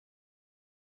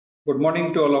Good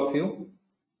morning to all of you.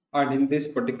 And in this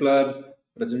particular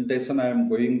presentation, I am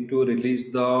going to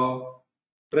release the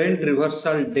trend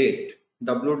reversal date,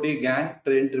 WD Gann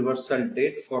trend reversal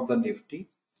date for the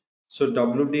Nifty. So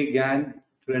WD Gann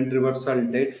trend reversal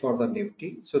date for the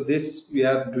Nifty. So this we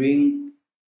are doing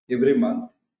every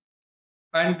month.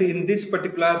 And in this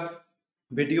particular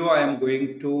video, I am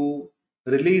going to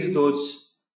release those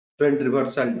trend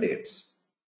reversal dates.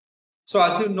 So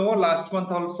as you know, last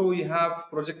month also we have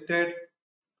projected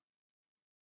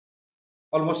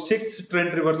almost 6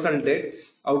 trend reversal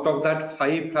dates. Out of that,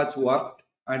 5 has worked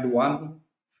and 1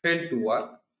 failed to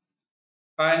work.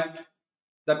 And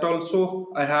that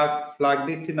also I have flagged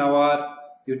it in our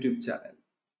YouTube channel.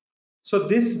 So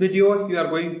this video you are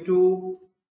going to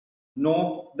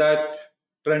know that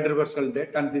trend reversal date,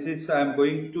 and this is I am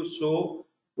going to show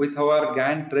with our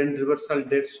Gann trend reversal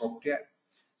date software.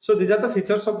 So these are the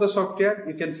features of the software.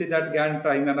 You can see that Gann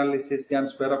time analysis, Gann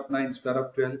square of 9, square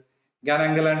of 12, Gann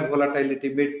angle and volatility,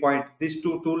 midpoint. These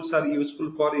two tools are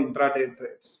useful for intraday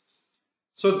trades.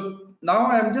 So now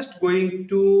I am just going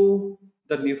to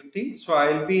the Nifty. So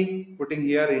I'll be putting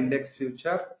here index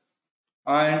future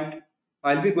and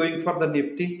I'll be going for the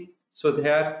Nifty. So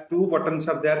there two buttons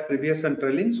are there, previous and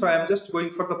trailing. So I am just going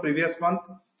for the previous month.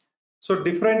 So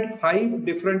five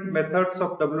different methods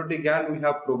of WT Gann we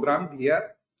have programmed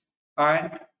here.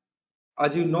 And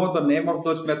as you know, the name of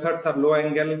those methods are low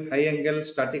angle, high angle,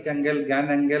 static angle, Gann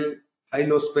angle, high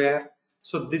low square.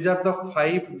 So these are the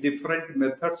 5 different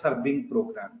methods are being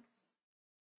programmed.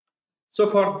 So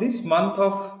for this month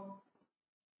of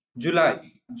July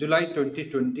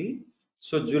 2020.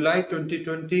 So July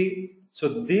 2020.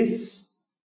 So this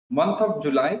month of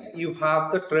July, you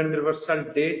have the trend reversal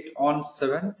date on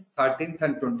 7th, 13th,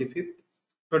 and 25th.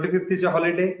 25th is a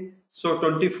holiday. So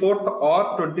 24th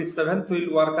or 27th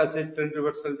will work as a trend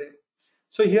reversal day.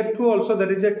 So here too also there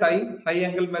is a tie. High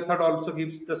angle method also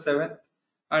gives the 7th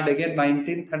and again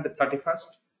 19th and 31st.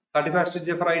 31st is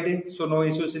a Friday, so no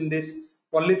issues in this.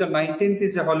 Only the 19th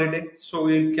is a holiday, so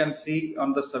we can see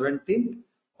on the 17th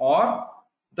or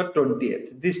the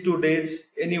 20th. These 2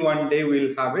 days, any one day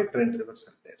will have a trend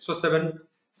reversal day. So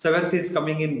 7th is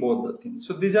coming in both the things.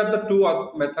 So these are the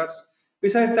two methods.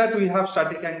 Besides that, we have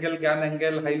static angle, Gann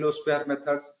angle, high low square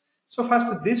methods. So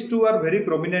first, these two are very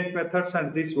prominent methods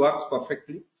and this works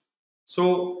perfectly.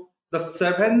 So the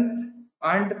 7th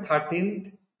and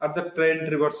 13th are the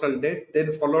trend reversal date.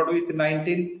 Then followed with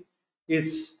 19th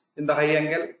is in the high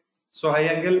angle. So high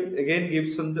angle again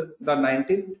gives on the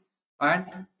 19th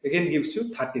and again gives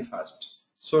you 31st.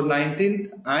 So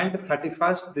 19th and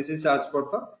 31st, this is as per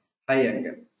the high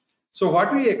angle. So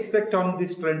what we expect on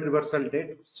this trend reversal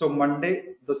date? So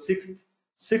Monday, the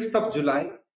 6th of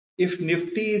July, if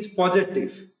Nifty is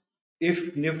positive,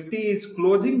 if Nifty is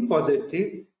closing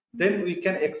positive, then we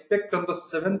can expect on the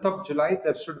 7th of July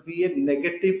there should be a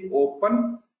negative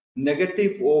open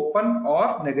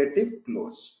or negative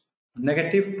close.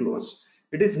 Negative close.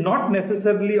 It is not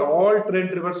necessarily all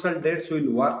trend reversal dates will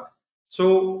work.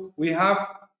 So we have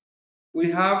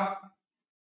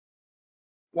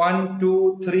 1,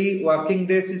 2, 3 working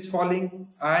days is falling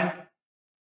and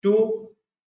 2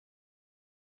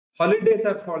 holidays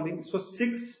are falling. So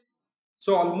 6,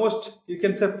 so almost you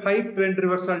can say 5 trend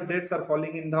reversal dates are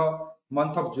falling in the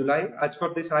month of July as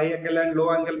per this high angle and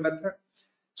low angle method.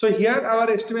 So here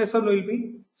our estimation will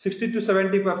be 60 to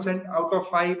 70% out of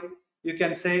 5. You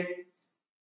can say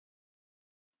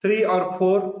 3 or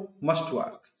 4 must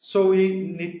work. So we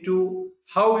need to,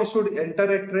 how we should enter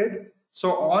a trade.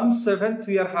 So on 7th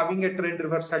we are having a trend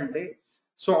reversal day.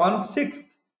 So on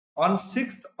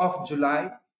 6th of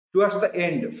July, towards the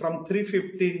end from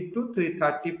 3:15 to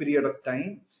 3:30 period of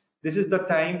time, this is the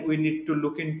time we need to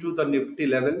look into the Nifty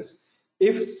levels.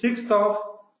 If 6th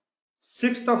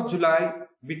of July,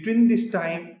 between this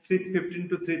time 3:15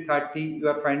 to 3:30, you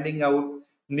are finding out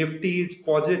Nifty is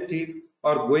positive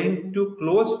or going to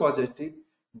close positive,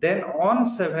 then on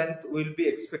 7th we'll be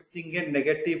expecting a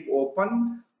negative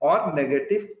open or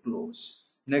negative close.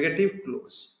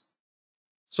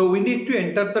 So we need to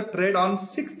enter the trade on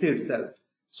 6th itself.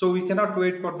 So we cannot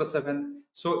wait for the 7th.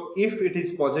 So if it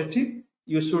is positive,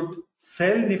 you should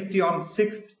sell Nifty on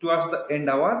 6th towards the end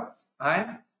hour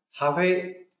and have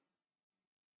a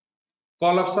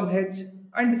call option hedge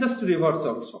and just reverse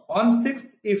also. On 6th,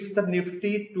 if the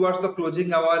Nifty towards the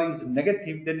closing hour is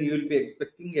negative, then you will be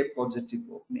expecting a positive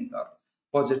opening or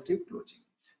positive closing.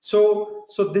 So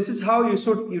this is how you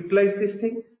should utilize this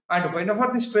thing. And whenever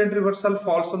this trend reversal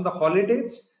falls on the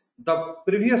holidays, the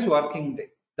previous working day,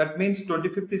 that means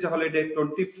 25th is a holiday,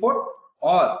 24th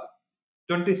or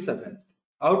 27th.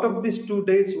 Out of these 2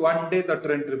 days, one day the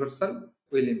trend reversal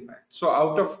will impact. So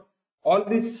out of All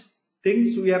these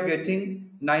things we are getting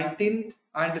 19th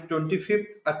and 25th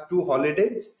are 2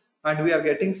 holidays, and we are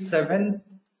getting 7th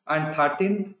and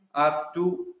 13th are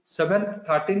 7th,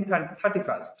 13th and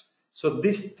 31st. So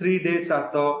these 3 days are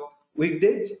the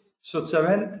weekdays. So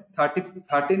 7th,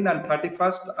 13th and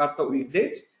 31st are the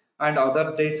weekdays, and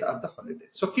other days are the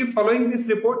holidays. So keep following this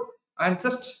report and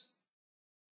just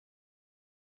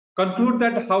conclude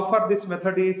that how far this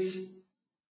method is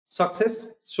success.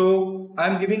 So I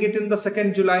am giving it in the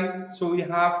 2nd July. So we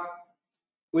have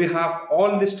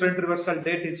all this trend reversal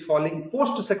date is falling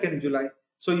post 2nd July.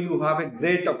 So you have a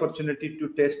great opportunity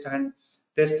to test and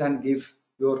give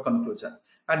your conclusion.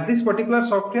 And this particular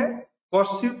software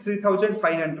costs you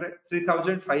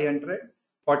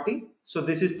 3,540. So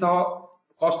this is the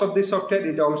cost of this software.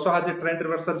 It also has a trend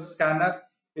reversal scanner.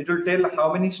 It will tell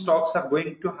how many stocks are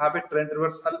going to have a trend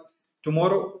reversal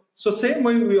tomorrow. So same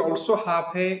way, we also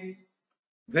have a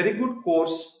very good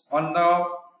course on the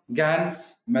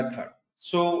Gann's method.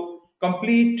 So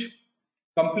complete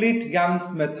Gann's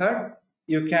method,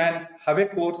 you can have a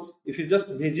course if you just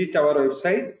visit our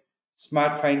website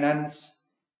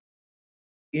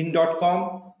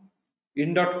smartfinanceinc.com.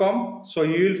 So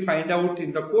you will find out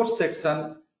in the course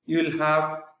section, you will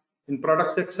have in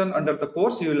product section under the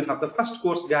course, you will have the first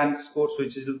course, Gann's course,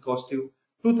 which will cost you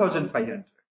 2,500.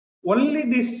 Only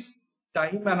this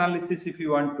time analysis if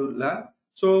you want to learn.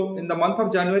 So in the month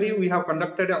of January, we have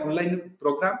conducted an online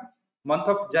program. Month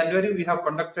of January, we have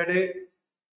conducted a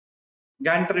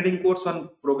Gann trading course on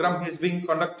program is being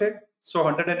conducted. So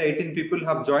 118 people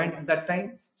have joined that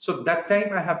time. So that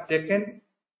time I have taken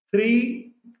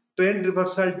 3 trend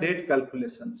reversal date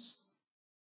calculations,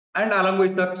 and along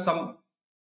with that some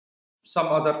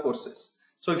other courses.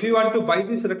 So if you want to buy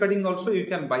this recording also, you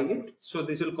can buy it. So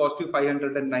this will cost you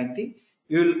 590.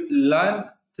 You will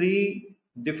learn 3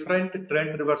 different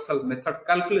trend reversal method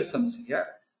calculations here.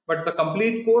 But the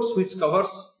complete course, which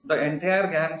covers the entire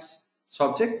Gann's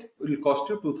subject, will cost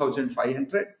you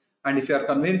 2,500. And if you are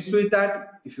convinced with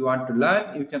that, if you want to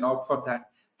learn, you can opt for that.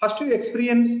 First you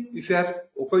experience, if you are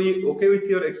okay with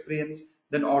your experience,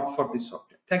 then opt for this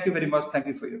software. Thank you very much. Thank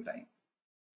you for your time.